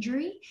old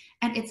injury,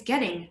 and it's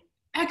getting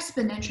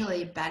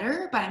exponentially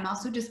better, but I'm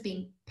also just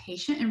being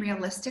patient and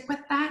realistic with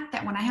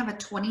that when I have a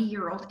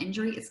 20-year-old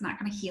injury, it's not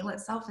going to heal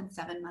itself in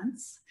 7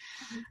 months.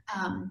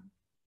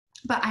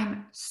 But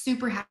I'm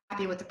super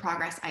happy with the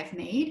progress I've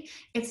made.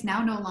 It's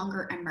now no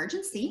longer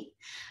emergency.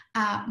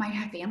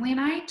 My family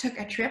and I took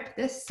a trip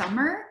this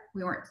summer.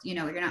 We weren't,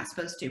 you're not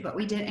supposed to, but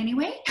we did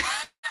anyway.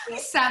 We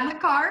sat in the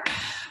car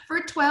for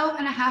 12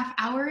 and a half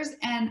hours.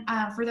 And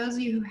for those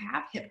of you who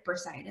have hip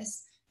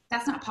bursitis,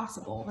 that's not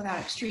possible without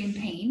extreme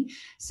pain.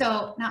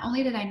 So not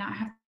only did I not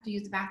have to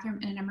use the bathroom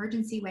in an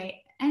emergency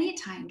way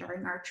anytime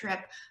during our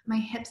trip, my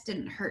hips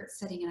didn't hurt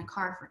sitting in a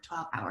car for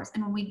 12 hours.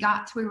 And when we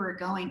got to where we were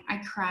going, I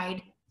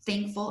cried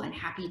thankful and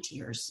happy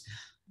tears,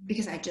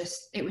 because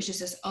it was just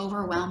this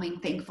overwhelming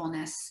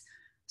thankfulness.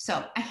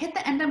 So I hit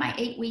the end of my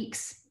 8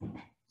 weeks.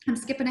 I'm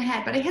skipping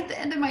ahead, but I hit the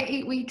end of my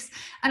 8 weeks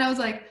and I was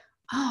like,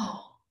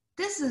 oh,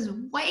 this is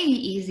way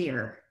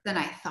easier than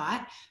I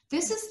thought.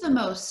 This is the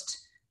most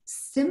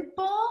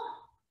simple,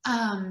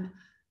 I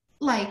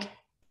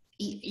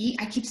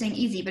keep saying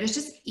easy, but it's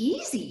just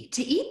easy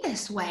to eat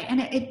this way.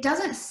 And it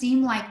doesn't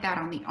seem like that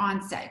on the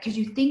onset, because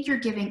you think you're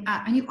giving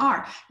up, and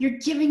you're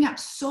giving up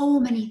so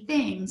many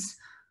things,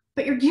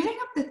 but you're giving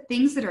up the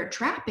things that are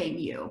trapping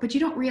you, but you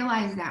don't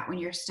realize that when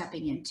you're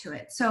stepping into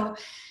it. So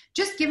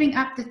just giving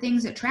up the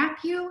things that trap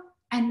you,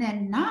 and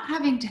then not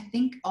having to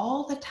think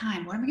all the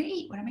time, what am I going to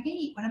eat? What am I going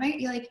to eat? What am I going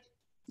to eat?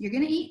 You're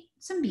going to eat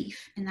some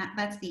beef, and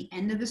that's the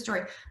end of the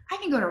story. I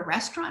can go to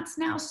restaurants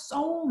now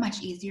so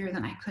much easier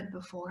than I could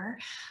before.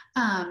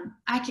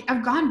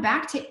 I've gone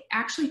back to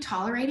actually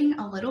tolerating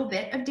a little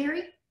bit of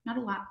dairy, not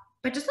a lot,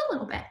 but just a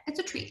little bit. It's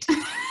a treat.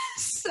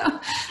 So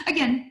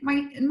again,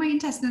 my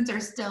intestines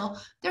are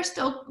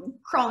still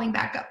crawling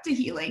back up to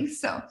healing.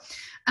 So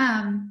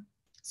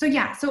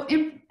yeah, so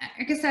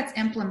I guess that's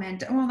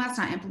that's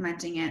not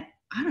implementing it.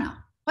 I don't know.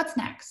 What's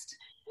next?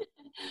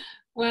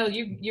 Well,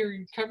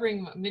 you're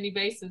covering many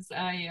bases.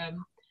 I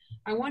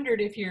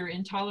wondered if your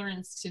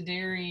intolerance to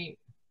dairy,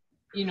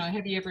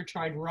 have you ever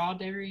tried raw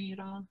dairy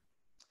at all?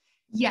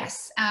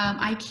 Yes,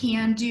 I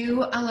can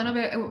do a little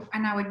bit,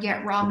 and I would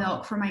get raw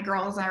milk for my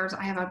girls.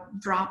 I have a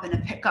drop and a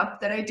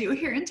pickup that I do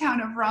here in town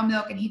of raw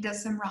milk, and he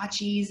does some raw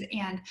cheese.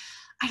 And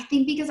I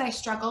think because I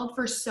struggled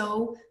for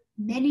so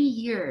many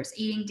years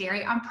eating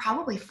dairy, I'm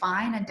probably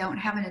fine and don't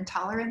have an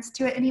intolerance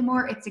to it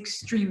anymore. It's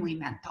extremely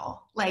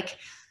mental. Like,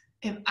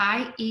 if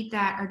I eat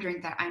that or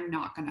drink that, I'm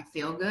not going to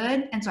feel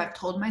good. And so I've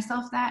told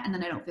myself that, and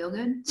then I don't feel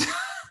good.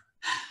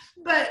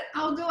 But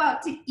I'll go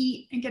out to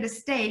eat and get a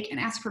steak and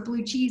ask for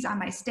blue cheese on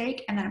my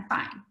steak, and then I'm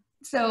fine.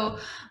 So,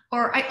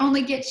 or I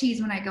only get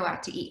cheese when I go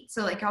out to eat.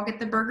 So like I'll get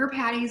the burger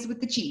patties with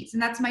the cheese,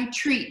 and that's my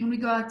treat when we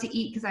go out to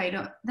eat, because I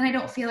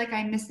don't feel like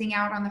I'm missing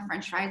out on the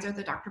French fries or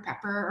the Dr.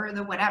 Pepper or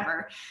the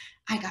whatever.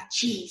 I got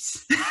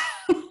cheese.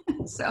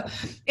 So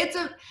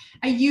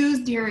I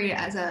use dairy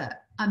as a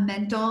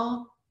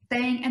mental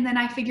thing. And then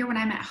I figure when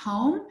I'm at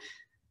home,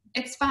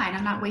 it's fine.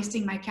 I'm not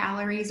wasting my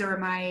calories or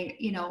my,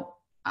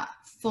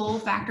 full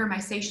factor, my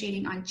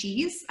satiating on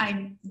cheese.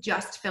 I'm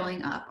just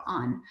filling up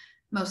on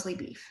mostly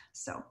beef.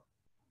 So.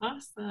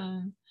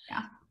 Awesome.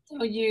 Yeah.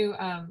 So you,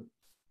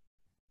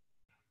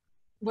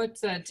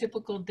 what's a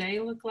typical day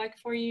look like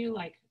for you?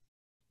 Like,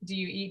 do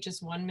you eat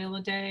just one meal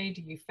a day?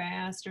 Do you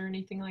fast or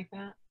anything like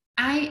that?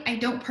 I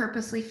don't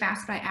purposely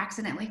fast, but I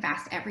accidentally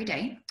fast every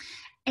day.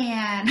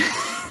 And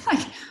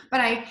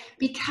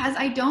because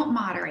I don't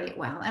moderate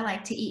well, I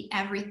like to eat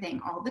everything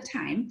all the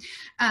time.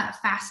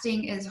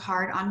 Fasting is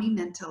hard on me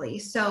mentally.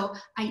 So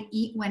I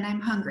eat when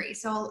I'm hungry.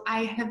 So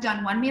I have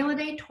done one meal a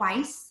day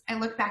twice. I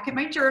look back at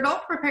my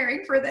journal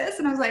preparing for this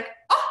and I was like,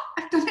 oh,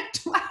 I've done it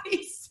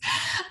twice.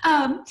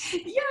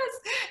 Yes.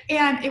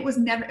 And it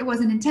wasn't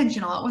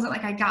intentional. It wasn't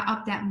like I got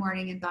up that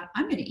morning and thought,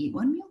 I'm going to eat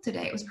one meal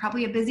today. It was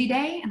probably a busy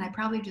day, and I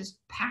probably just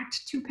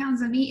packed 2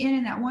 pounds of meat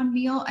in that one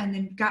meal and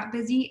then got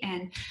busy.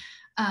 And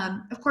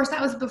of course,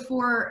 that was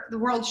before the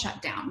world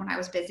shut down, when I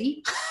was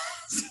busy.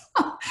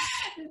 So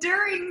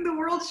during the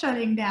world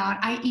shutting down,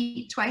 I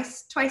eat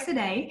twice a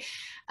day.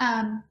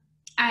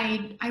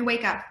 I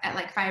wake up at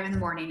like 5 in the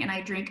morning and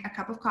I drink a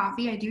cup of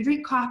coffee. I do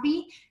drink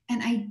coffee,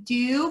 and I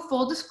do,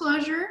 full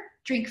disclosure,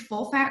 drink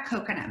full fat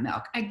coconut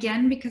milk,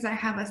 again, because I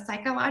have a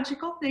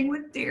psychological thing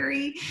with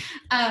dairy,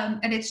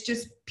 and it's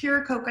just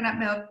pure coconut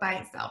milk by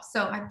itself.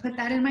 So I put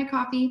that in my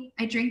coffee.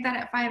 I drink that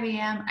at 5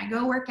 a.m. I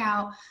go work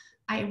out.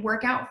 I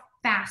work out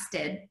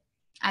fasted.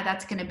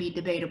 That's going to be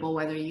debatable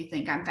whether you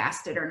think I'm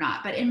fasted or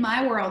not, but in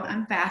my world,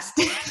 I'm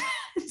fasted.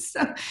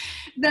 So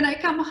then I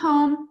come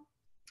home,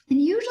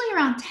 and usually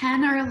around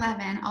 10 or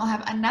 11, I'll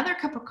have another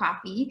cup of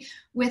coffee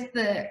with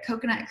the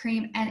coconut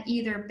cream and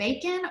either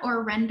bacon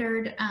or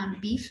rendered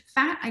beef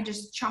fat. I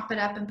just chop it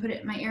up and put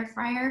it in my air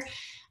fryer.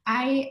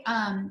 I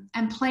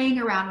am playing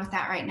around with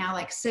that right now,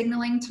 like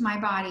signaling to my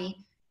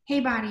body, hey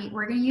body,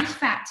 we're going to use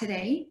fat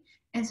today.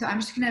 And so I'm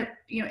just going to,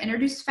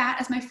 introduce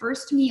fat as my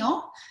first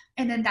meal.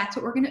 And then that's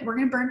what we're going to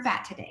burn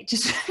fat today.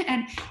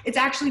 And it's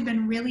actually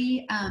been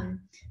really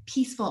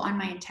peaceful on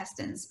my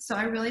intestines. So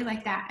I really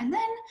like that. And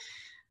then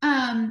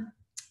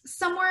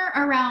somewhere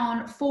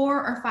around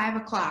 4 or 5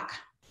 o'clock,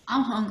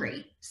 I'm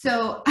hungry.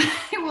 So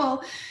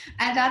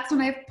that's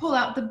when I pull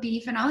out the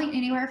beef, and I'll eat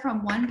anywhere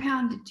from 1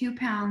 pound to 2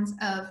 pounds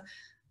of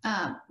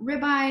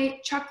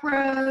ribeye, chuck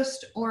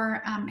roast,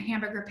 or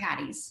hamburger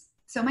patties.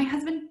 So my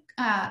husband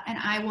and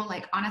I will,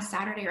 like, on a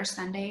Saturday or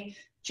Sunday,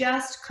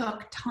 just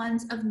cook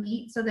tons of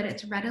meat so that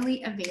it's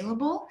readily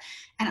available,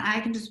 and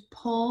I can just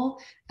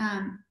pull.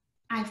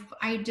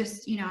 I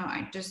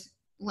just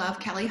love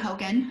Kelly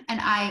Hogan, and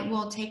I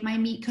will take my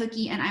meat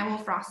cookie and I will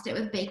frost it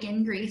with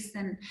bacon grease,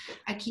 and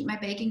I keep my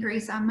bacon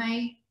grease on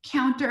my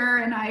counter,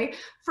 and I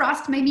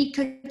frost my meat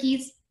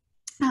cookies,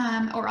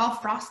 or I'll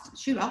frost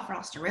a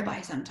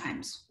ribeye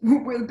sometimes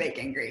with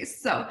bacon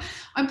grease. So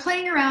I'm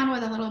playing around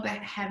with a little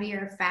bit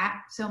heavier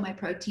fat, so my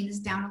protein is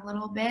down a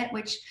little bit,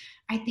 which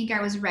I think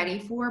I was ready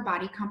for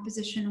body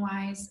composition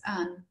wise.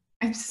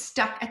 I'm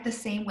stuck at the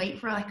same weight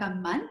for like a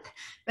month,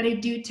 but I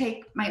do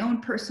take my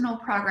own personal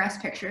progress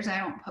pictures. I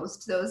don't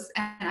post those,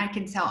 and I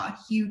can tell a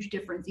huge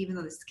difference even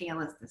though the scale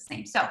is the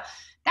same. So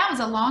that was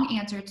a long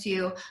answer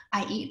to,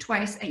 I eat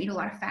twice, I eat a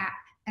lot of fat,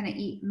 and I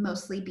eat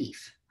mostly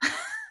beef.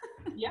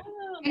 Yeah,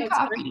 and that's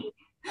coffee. Great.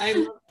 I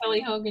love Kelly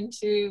Hogan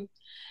too.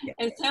 Yes.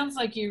 It sounds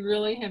like you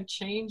really have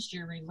changed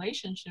your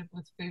relationship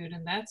with food,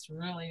 and that's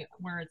really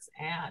where it's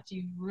at.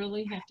 You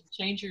really have to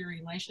change your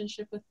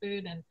relationship with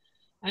food and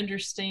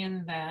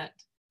understand that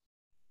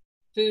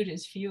food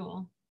is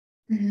fuel.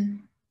 Mm-hmm.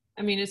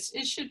 I mean,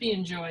 it should be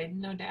enjoyed,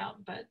 no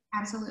doubt, but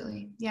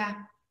absolutely, yeah.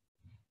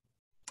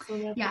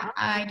 So yeah, awesome.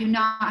 I do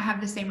not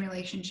have the same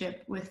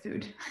relationship with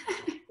food.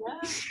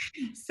 Yeah.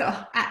 So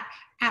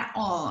at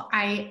all.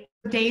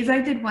 Days I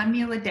did one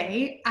meal a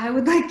day, I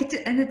would like get to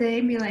the end of the day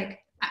and be like,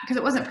 because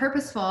it wasn't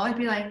purposeful, I'd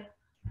be like,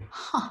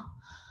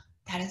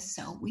 that is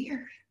so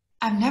weird.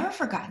 I've never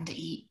forgotten to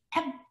eat,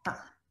 ever.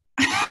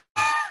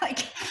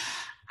 Like,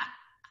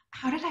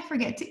 how did I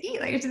forget to eat?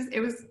 Like, it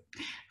was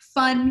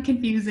fun,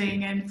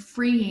 confusing, and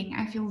freeing.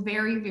 I feel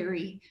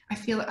I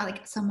feel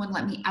like someone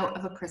let me out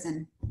of a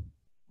prison.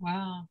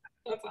 Wow,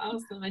 that's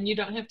awesome. And you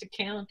don't have to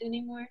count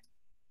anymore?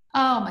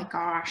 Oh my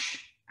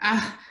gosh.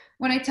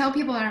 When I tell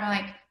people that, I'm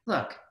like,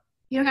 look,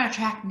 you don't got to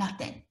track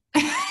nothing.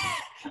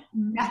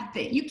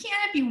 Nothing. You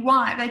can if you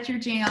want. That's your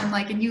jam.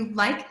 Like, and you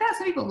like that.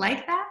 Some people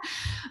like that.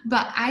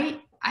 But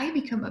I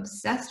become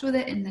obsessed with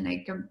it, and then I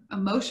become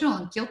emotional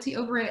and guilty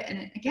over it.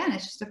 And again,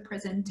 it's just a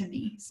prison to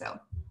me. So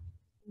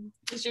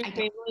does your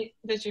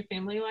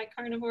family like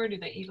carnivore? Do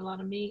they eat a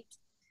lot of meat?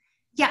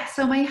 Yeah.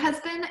 So my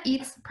husband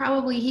eats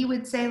probably, he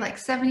would say like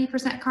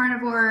 70%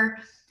 carnivore,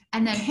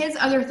 And then his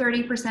other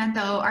 30%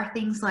 though are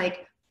things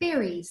like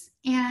berries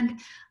and,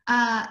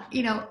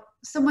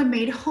 someone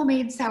made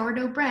homemade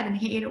sourdough bread and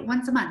he ate it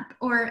once a month.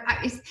 Or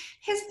his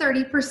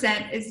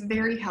 30% is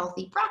very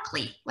healthy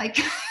broccoli. Like,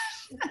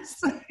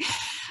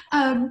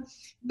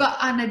 but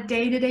on a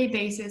day-to-day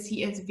basis,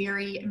 he is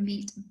very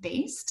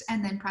meat-based,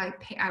 and then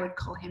probably I would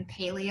call him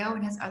paleo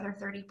in his other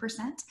 30%.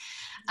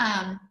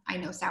 I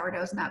know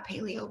sourdough's not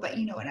paleo, but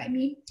you know what I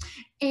mean.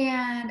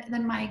 And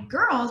then my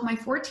girls, my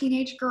 4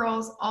 teenage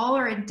girls, all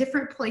are in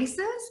different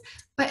places,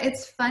 but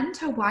it's fun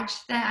to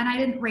watch them. And I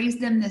didn't raise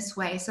them this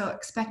way, so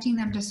expecting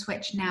them to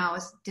switch now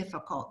is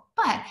difficult.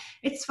 But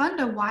it's fun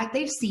to watch.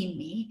 They've seen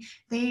me.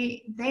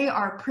 They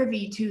are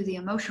privy to the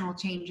emotional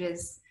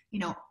changes,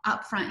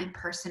 upfront and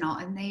personal,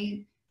 and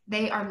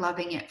they are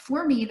loving it.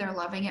 For me, they're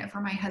loving it.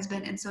 For my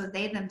husband, and so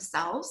they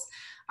themselves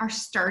are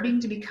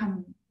starting to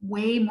become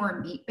way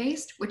more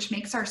meat-based, which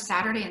makes our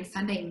Saturday and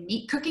Sunday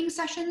meat cooking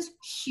sessions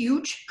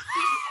huge.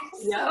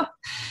 Yeah.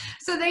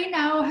 So they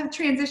now have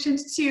transitioned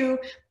to,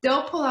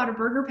 they'll pull out a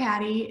burger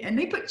patty and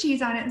they put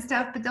cheese on it and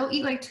stuff, but they'll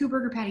eat like 2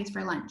 burger patties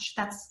for lunch.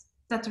 That's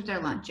what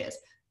their lunch is.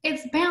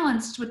 It's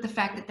balanced with the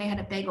fact that they had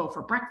a bagel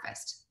for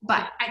breakfast,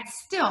 but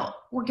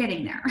we're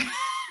getting there.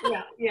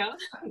 Yeah.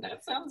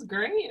 That sounds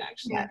great,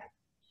 actually. Yeah.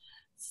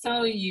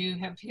 So you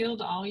have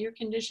healed all your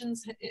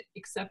conditions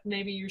except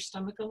maybe your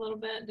stomach a little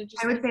bit? Did you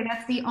say? I would say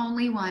that's the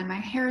only one. My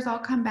hair's all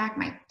come back.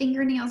 My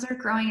fingernails are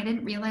growing. I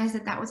didn't realize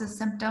that was a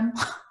symptom.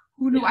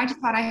 Who knew? I just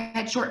thought I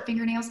had short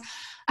fingernails.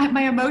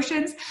 My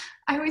emotions,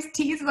 I always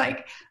tease,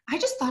 like, I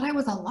just thought I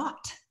was a lot.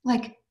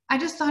 Like, I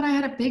just thought I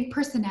had a big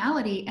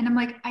personality. And I'm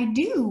like, I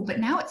do, but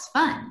now it's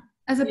fun,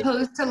 as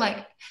opposed to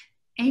like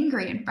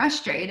angry and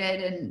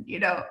frustrated and,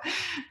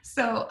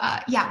 So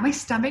my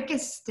stomach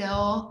is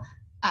still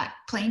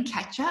playing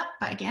catch up,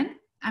 but again,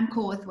 I'm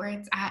cool with where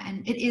it's at,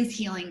 and it is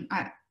healing,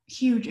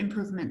 huge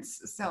improvements.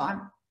 So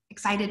I'm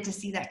excited to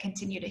see that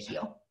continue to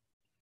heal.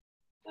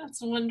 That's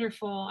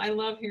wonderful. I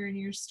love hearing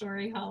your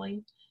story,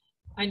 Holly.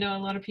 I know a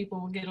lot of people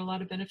will get a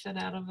lot of benefit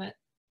out of it.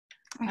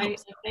 I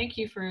thank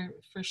you for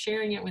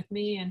sharing it with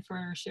me and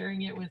for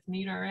sharing it with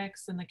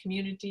MeatRx and the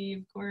community,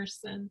 of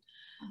course. And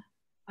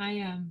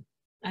I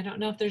don't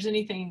know if there's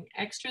anything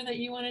extra that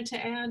you wanted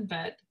to add,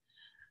 but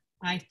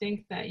I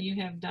think that you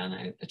have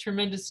done a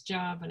tremendous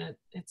job, and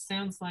it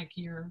sounds like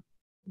you're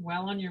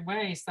well on your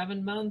way,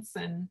 7 months,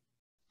 and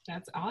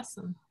that's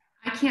awesome.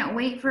 I can't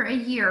wait for a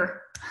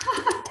year.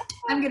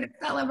 I'm going to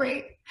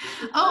celebrate.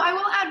 Oh, I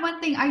will add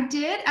one thing. I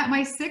did at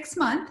my 6th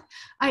month.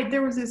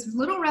 There was this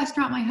little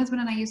restaurant my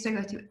husband and I used to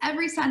go to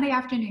every Sunday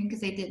afternoon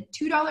because they did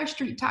 $2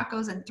 street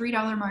tacos and $3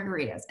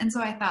 margaritas. And so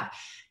I thought,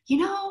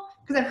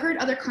 because I've heard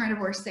other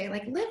carnivores say,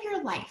 like, live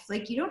your life.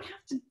 Like, you don't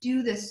have to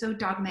do this so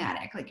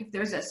dogmatic. Like, if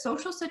there's a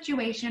social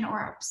situation or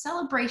a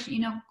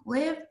celebration,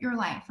 live your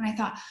life. And I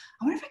thought,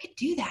 I wonder if I could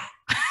do that.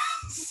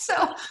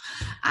 So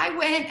I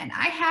went and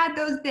I had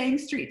those dang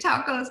street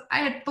tacos. I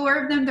had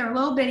 4 of them. They're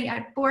little bitty. I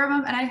had 4 of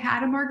them, and I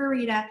had a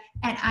margarita,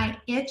 and I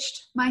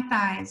itched my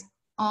thighs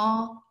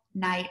all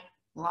night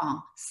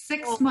long.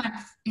 6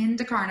 months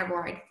into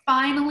carnivore, I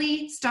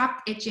finally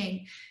stopped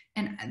itching.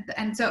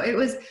 And so it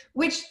was,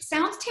 which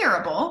sounds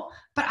terrible,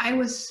 but I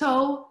was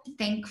so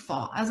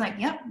thankful. I was like,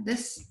 yep,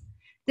 this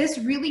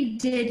really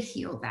did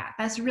heal that.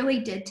 This really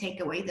did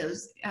take away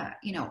those,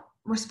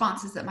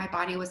 responses that my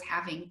body was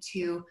having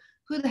to,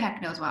 who the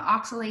heck knows what,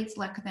 oxalates,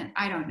 lecithin,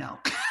 I don't know.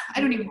 I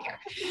don't even care.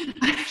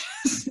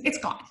 It's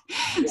gone.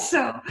 Yeah.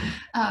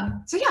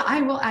 So yeah,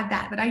 I will add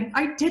that. But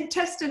I did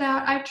test it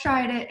out. I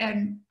tried it,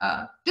 and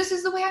this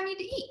is the way I need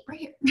to eat right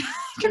here.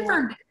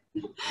 Confirmed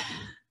it.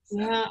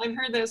 Yeah, I've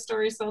heard that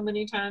story so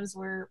many times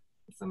where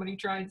somebody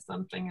tried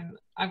something and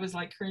I was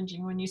like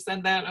cringing when you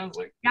said that. I was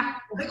like,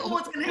 oh,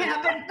 what's going to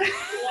happen?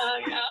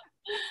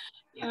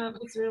 Yeah,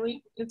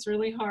 it's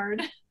really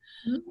hard.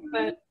 Mm-hmm.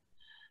 But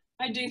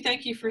I do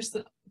thank you for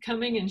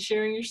coming and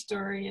sharing your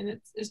story, and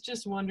it's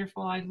just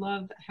wonderful. I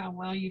love how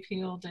well you've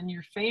healed, and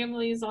your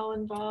family is all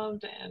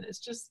involved, and it's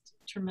just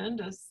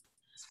tremendous.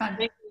 It's fun.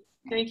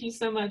 Thank you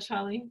so much,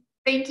 Holly.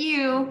 Thank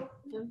you.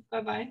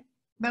 Bye-bye.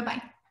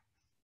 Bye-bye.